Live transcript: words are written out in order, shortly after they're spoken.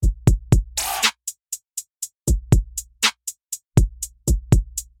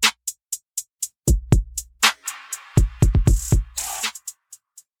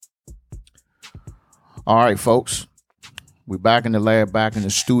All right, folks. We're back in the lab, back in the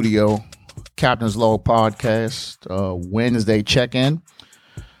studio. Captain's Log Podcast, Wednesday check-in.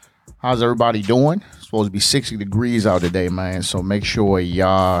 How's everybody doing? It's supposed to be 60 degrees out today, man. So make sure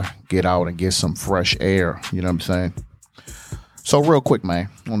y'all get out and get some fresh air. You know what I'm saying? So real quick, man,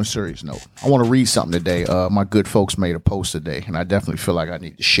 on a serious note, I want to read something today. My good folks made a post today, and I definitely feel like I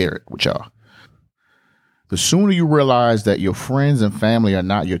need to share it with y'all. The sooner you realize that your friends and family are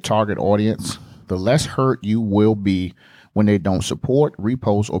not your target audience, the less hurt you will be when they don't support,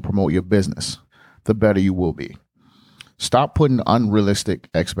 repost, or promote your business, the better you will be. Stop putting unrealistic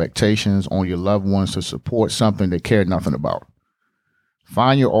expectations on your loved ones to support something they care nothing about.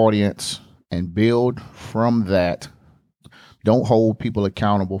 Find your audience and build from that. Don't hold people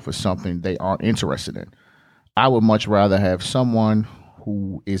accountable for something they aren't interested in. I would much rather have someone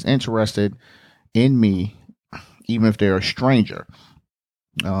who is interested in me, even if they're a stranger,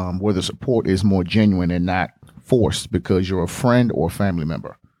 where the support is more genuine and not forced because you're a friend or family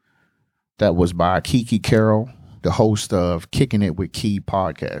member. That was by Kiki Carroll, the host of Kicking It with Key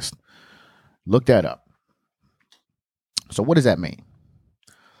podcast. Look that up. So what does that mean?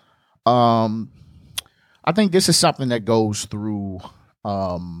 I think this is something that goes through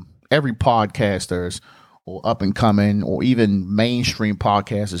every podcaster's or up and coming or even mainstream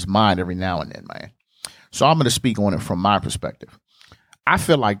podcaster's mind every now and then, man. So I'm going to speak on it from my perspective. I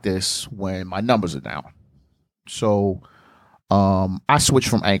feel like this when my numbers are down. So I switched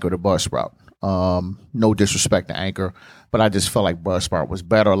from Anchor to Buzzsprout. No disrespect to Anchor, but I just felt like Buzzsprout was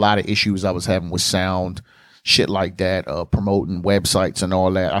better. A lot of issues I was having with sound, shit like that, promoting websites and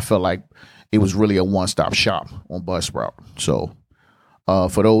all that. I felt like it was really a one-stop shop on Buzzsprout. So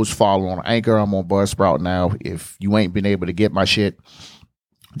for those following on Anchor, I'm on Buzzsprout now. If you ain't been able to get my shit,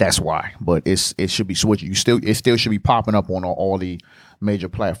 that's why. But it should be switching. It still should be popping up on all the major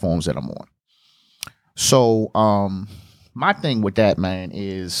platforms that I'm on. So my thing with that, man,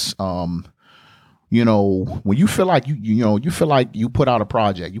 is when you feel like you feel like you put out a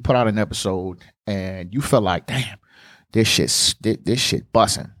project, you put out an episode, and you feel like, damn, this shit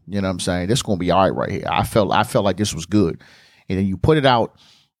busting. You know what I'm saying? This gonna be all right here. I felt like this was good, and then you put it out,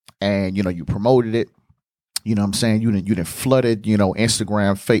 and you promoted it. You know what I'm saying? You didn't flooded,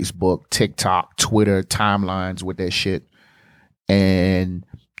 Instagram, Facebook, TikTok, Twitter, timelines with that shit. And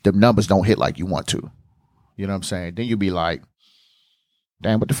the numbers don't hit like you want to. You know what I'm saying? Then you be like,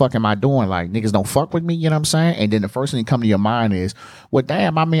 damn, what the fuck am I doing? Like, niggas don't fuck with me, you know what I'm saying? And then the first thing that come to your mind is, well,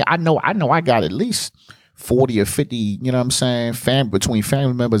 damn, I mean, I know I got at least 40 or 50, you know what I'm saying, between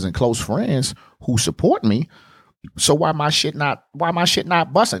family members and close friends who support me. So why my shit not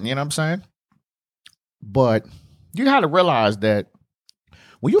busting, you know what I'm saying? But you got to realize that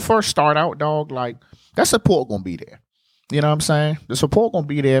when you first start out, dog, like that support gonna be there. You know what I'm saying? The support gonna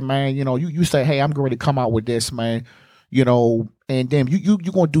be there, man. You say, hey, I'm going to come out with this, man. And then you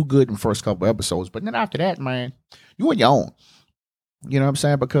gonna do good in the first couple episodes. But then after that, man, you on your own. You know what I'm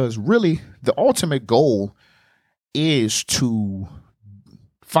saying? Because really, the ultimate goal is to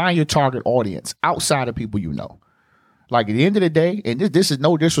find your target audience outside of people you know. Like at the end of the day, and this is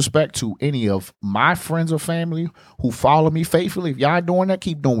no disrespect to any of my friends or family who follow me faithfully. If y'all doing that,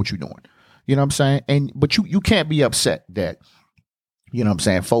 keep doing what you're doing. You know what I'm saying? But you can't be upset that, you know what I'm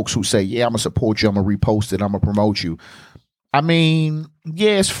saying, folks who say, yeah, I'm going to support you, I'm going to repost it, I'm going to promote you. I mean,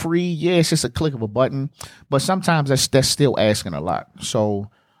 yeah, it's free. Yeah, it's just a click of a button. But sometimes that's still asking a lot.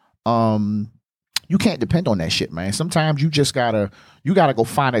 So you can't depend on that shit, man. Sometimes you just gotta go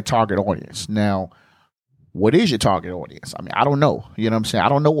find a target audience. Now, what is your target audience? I mean, I don't know. You know what I'm saying? I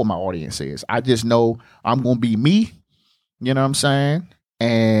don't know what my audience is. I just know I'm going to be me. You know what I'm saying?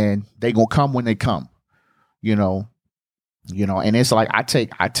 And they going to come when they come. And it's like I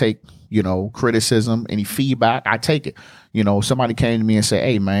take, criticism, any feedback, I take it. Somebody came to me and said,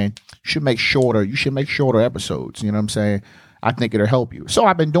 hey, man, you should make shorter episodes. You know what I'm saying? I think it'll help you. So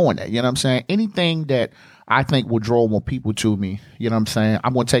I've been doing that. You know what I'm saying? Anything that I think will draw more people to me, you know what I'm saying?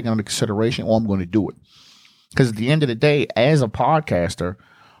 I'm going to take it under consideration or I'm going to do it. Because at the end of the day, as a podcaster,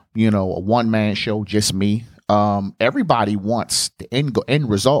 a one-man show, just me, everybody wants the end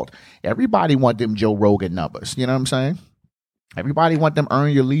result. Everybody want them Joe Rogan numbers. You know what I'm saying? Everybody want them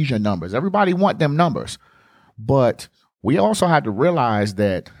Earn Your Leisure numbers. Everybody want them numbers. But we also have to realize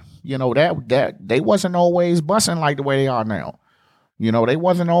that, that they wasn't always busting like the way they are now. They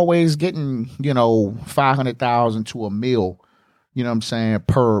wasn't always getting, 500,000 to $1 million, you know what I'm saying,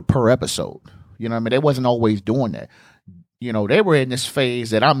 per episode. You know what I mean? They wasn't always doing that. They were in this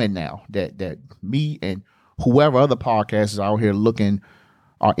phase that I'm in now, that me and whoever other podcasts out here looking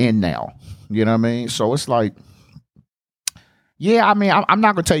are in now. You know what I mean? So it's like, yeah, I mean, I'm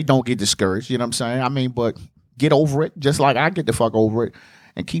not gonna tell you don't get discouraged. You know what I'm saying? I mean, but get over it, just like I get the fuck over it,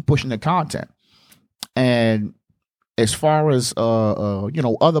 and keep pushing the content. And as far as other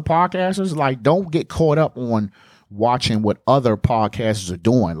podcasters, like, don't get caught up on watching what other podcasters are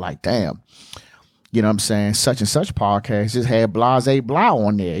doing. Like, damn, you know what I'm saying? Such and such podcast just had blase blah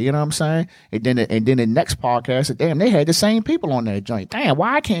on there. You know what I'm saying? And then the next podcast, damn, they had the same people on that joint. Damn,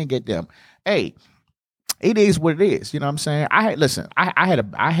 why I can't get them? Hey, it is what it is. You know what I'm saying?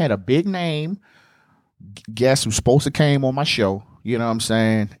 I had a big name guest who's supposed to came on my show. You know what I'm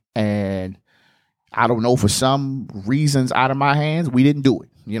saying? And I don't know, for some reasons out of my hands, we didn't do it.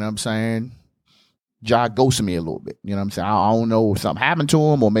 You know what I'm saying? Ja ghosted me a little bit. You know what I'm saying? I don't know if something happened to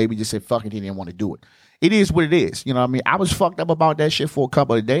him, or maybe just said, fuck it, he didn't want to do it. It is what it is. You know what I mean? I was fucked up about that shit for a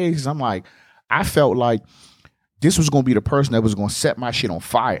couple of days. I'm like, I felt like this was going to be the person that was going to set my shit on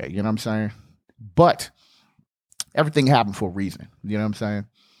fire. You know what I'm saying? But everything happened for a reason. You know what I'm saying?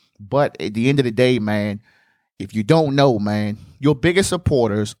 But at the end of the day, man, if you don't know, man, your biggest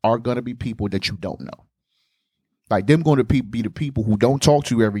supporters are going to be people that you don't know. Like, them going to be the people who don't talk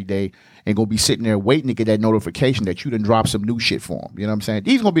to you every day and going to be sitting there waiting to get that notification that you done dropped some new shit for them. You know what I'm saying?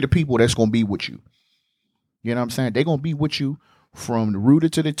 These going to be the people that's going to be with you. You know what I'm saying? They're going to be with you from the rooter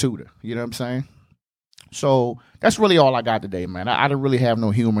to the tutor. You know what I'm saying? So that's really all I got today, man. I didn't really have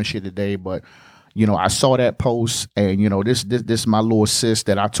no humor shit today, but, you know, I saw that post, and, you know, this is my little sis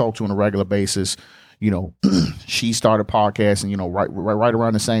that I talk to on a regular basis. You know, she started podcasting, you know, right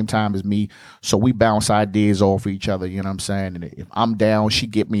around the same time as me. So we bounce ideas off each other, you know what I'm saying? And if I'm down, she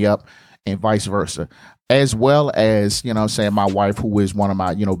get me up, and vice versa. As well as, you know what I'm saying, my wife, who is one of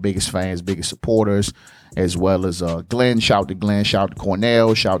my, you know, biggest fans, biggest supporters, as well as Glenn. Shout to Glenn, shout to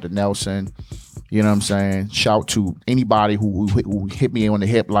Cornell, shout to Nelson. You know what I'm saying? Shout to anybody who hit me on the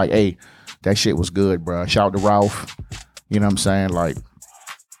hip like, hey, that shit was good, bro. Shout to Ralph. You know what I'm saying? Like,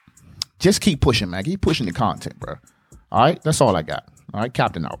 just keep pushing, man. Keep pushing the content, bro. All right? That's all I got. All right?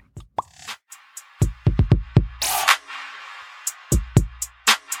 Captain out.